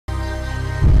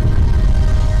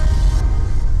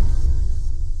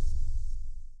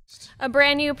A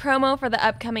brand new promo for the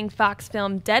upcoming Fox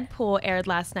film Deadpool aired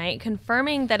last night,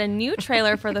 confirming that a new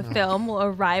trailer for the film will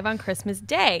arrive on Christmas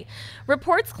Day.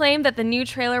 Reports claim that the new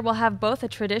trailer will have both a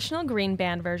traditional green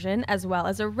band version as well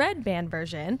as a red band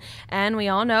version, and we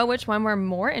all know which one we're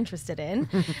more interested in.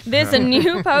 This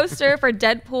new poster for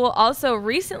Deadpool also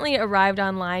recently arrived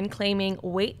online, claiming,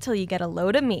 "Wait till you get a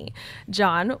load of me."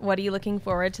 John, what are you looking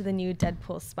forward to the new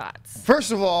Deadpool spots?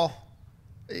 First of all,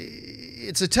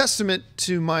 it's a testament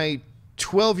to my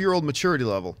 12-year-old maturity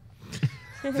level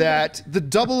that the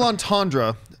double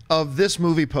entendre of this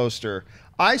movie poster.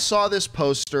 I saw this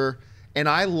poster and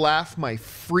I laughed my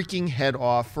freaking head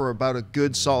off for about a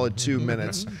good solid 2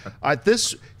 minutes.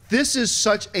 This is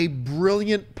such a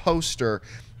brilliant poster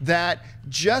that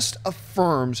just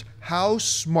affirms how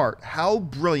smart, how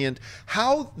brilliant,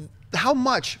 how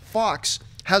much Fox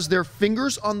has their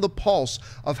fingers on the pulse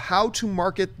of how to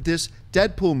market this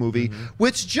Deadpool movie,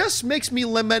 which just makes me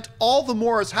lament all the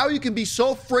more as how you can be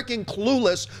so freaking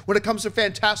clueless when it comes to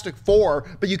Fantastic Four,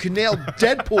 but you can nail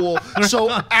Deadpool so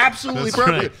absolutely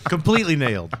perfectly. Right. Completely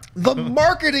nailed. The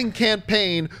marketing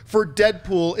campaign for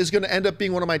Deadpool is going to end up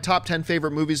being one of my top 10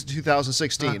 favorite movies of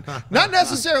 2016. Not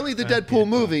necessarily the Deadpool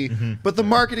movie, but the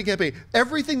marketing campaign.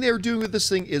 Everything they were doing with this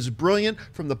thing is brilliant.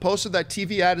 From the poster, that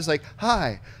TV ad is like,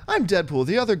 "Hi, I'm Deadpool,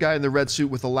 the other guy in the red suit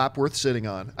with the lap worth sitting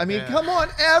on." I mean, come on,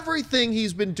 everything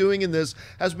he's been doing in this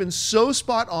has been so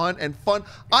spot on and fun.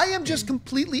 I am just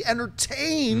completely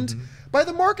entertained by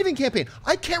the marketing campaign.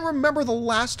 I can't remember the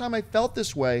last time I felt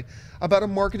this way about a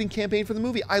marketing campaign for the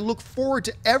movie. I look forward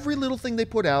to every little thing they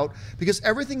put out because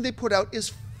everything they put out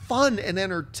is fun and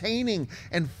entertaining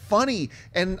and funny,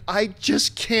 and I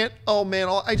just can't, oh man,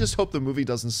 I just hope the movie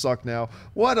doesn't suck now.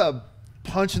 What a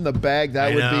punch in the bag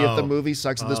that would be if the movie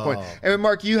sucks at this point. And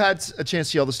Mark, you had a chance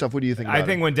to see all the stuff. What do you think about it? I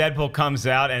think when Deadpool comes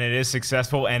out and it is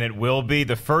successful, and it will be,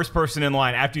 the first person in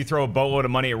line after you throw a boatload of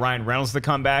money at Ryan Reynolds to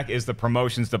come back is the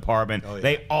promotions department. Oh, yeah.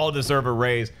 They all deserve a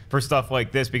raise for stuff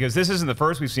like this because this isn't the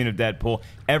first we've seen of Deadpool.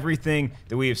 Everything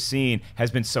that we have seen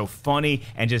has been so funny,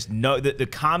 and just the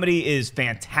comedy is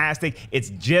fantastic.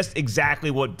 It's just exactly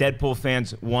what Deadpool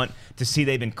fans want to see.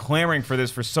 They've been clamoring for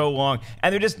this for so long,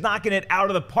 and they're just knocking it out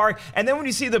of the park. And then when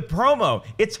you see the promo,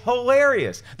 it's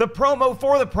hilarious. The promo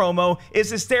for the promo is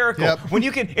hysterical. Yep. When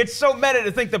you can, it's so meta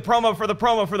to think the promo for the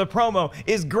promo for the promo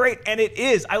is great, and it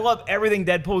is. I love everything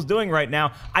Deadpool's doing right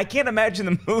now. I can't imagine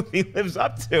the movie lives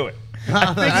up to it.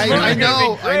 I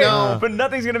know, but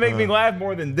nothing's gonna make me laugh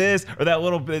more than this or that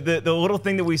little the little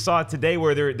thing that we saw today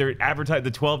where they're advertising the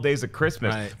 12 days of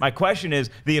Christmas. Right. My question is,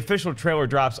 the official trailer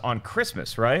drops on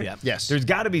Christmas, right? Yep. Yes. There's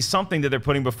got to be something that they're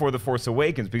putting before The Force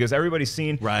Awakens because everybody's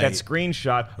seen that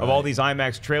screenshot of all these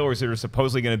IMAX trailers that are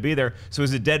supposedly going to be there. So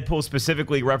is it Deadpool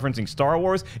specifically referencing Star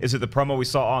Wars? Is it the promo we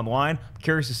saw online? I'm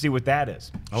curious to see what that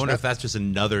is. I wonder if that's just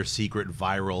another secret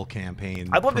viral campaign.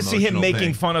 I'd love to see him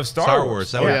making fun of Star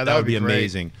Wars. That would be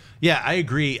amazing. Yeah, I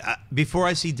agree. Before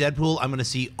I see Deadpool, I'm going to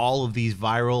see all of these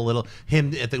viral little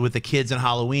with the kids in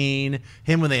Halloween,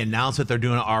 him when they announce that they're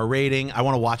doing an R rating. I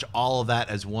want to watch all of that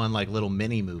as one like little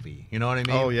mini movie. You know what I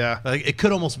mean? Oh yeah. Like, it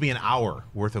could almost be an hour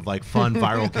worth of like fun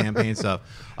viral campaign stuff.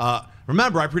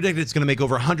 Remember, I predicted it's going to make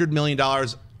over $100 million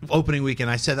opening weekend.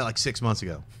 I said that like 6 months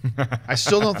ago. I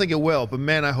still don't think it will, but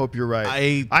man, I hope you're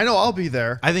right. I know I'll be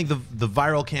there. I think the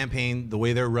viral campaign, the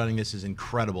way they're running this is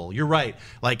incredible. You're right.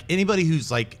 Like anybody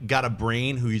who's like got a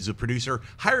brain, who's a producer,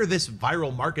 hire this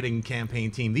viral marketing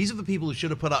campaign team. These are the people who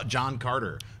should have put out John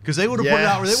Carter because they would have put it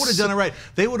out, or they would have done it right.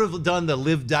 They would have done the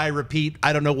live, die, repeat.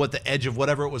 I don't know what the edge of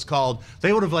whatever it was called.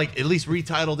 They would have like at least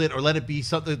retitled it or let it be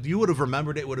something you would have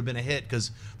remembered. It would have been a hit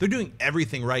because they're doing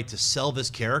everything right to sell this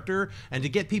character and to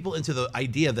get people into the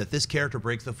idea that this character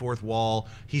breaks the fourth wall.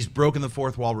 He's broken the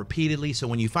fourth wall repeatedly, so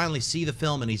when you finally see the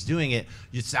film and he's doing it,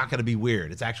 it's not going to be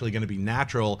weird. It's actually going to be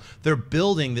natural. They're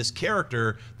building this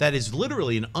character that is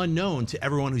literally an unknown to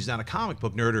everyone who's not a comic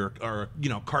book nerd or you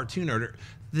know, cartoon nerd.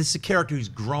 This is a character who's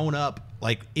grown up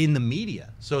like in the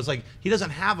media, so it's like he doesn't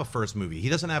have a first movie. He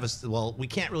doesn't have a we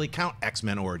can't really count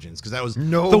X-Men Origins because that was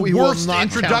the worst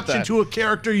introduction to a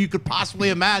character you could possibly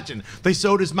imagine. They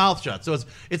sewed his mouth shut, so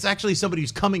it's actually somebody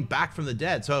who's coming back from the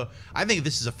dead. So I think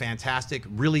this is a fantastic,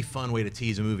 really fun way to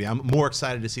tease a movie. I'm more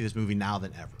excited to see this movie now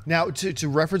than ever. Now, to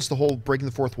reference the whole breaking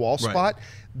the fourth wall spot,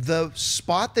 the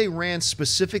spot they ran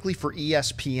specifically for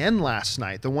ESPN last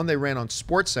night, the one they ran on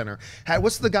SportsCenter, had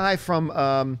what's the guy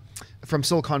from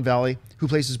Silicon Valley who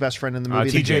plays his best friend in the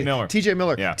movie? T.J. Miller. T.J.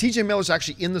 Miller. Yeah. T.J. Miller's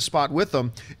actually in the spot with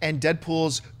them, and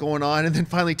Deadpool's going on, and then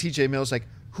finally T.J. Miller's like,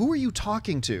 "Who are you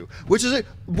talking to?"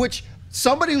 Which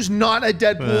somebody who's not a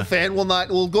Deadpool fan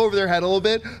will go over their head a little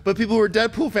bit, but people who are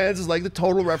Deadpool fans is like the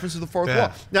total reference to the fourth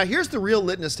wall. Now, here's the real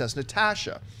litmus test,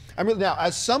 Natasha. I mean, now,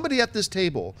 as somebody at this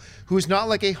table who's not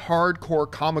like a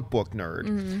hardcore comic book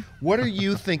nerd, what are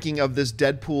you thinking of this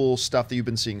Deadpool stuff that you've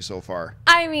been seeing so far?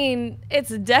 I mean, it's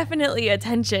definitely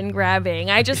attention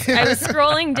grabbing. I was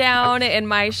scrolling down in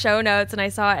my show notes and I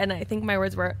saw it, and I think my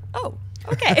words were, "Oh,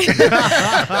 okay."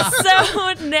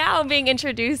 So now being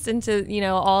introduced into, you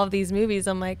know, all of these movies,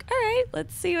 I'm like, all right,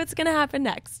 let's see what's gonna happen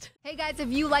next. Hey guys, if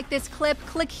you like this clip,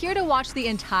 click here to watch the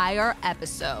entire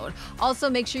episode. Also,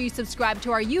 make sure you subscribe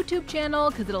to our YouTube channel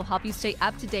because it'll help you stay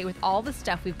up to date with all the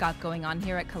stuff we've got going on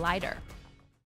here at Collider.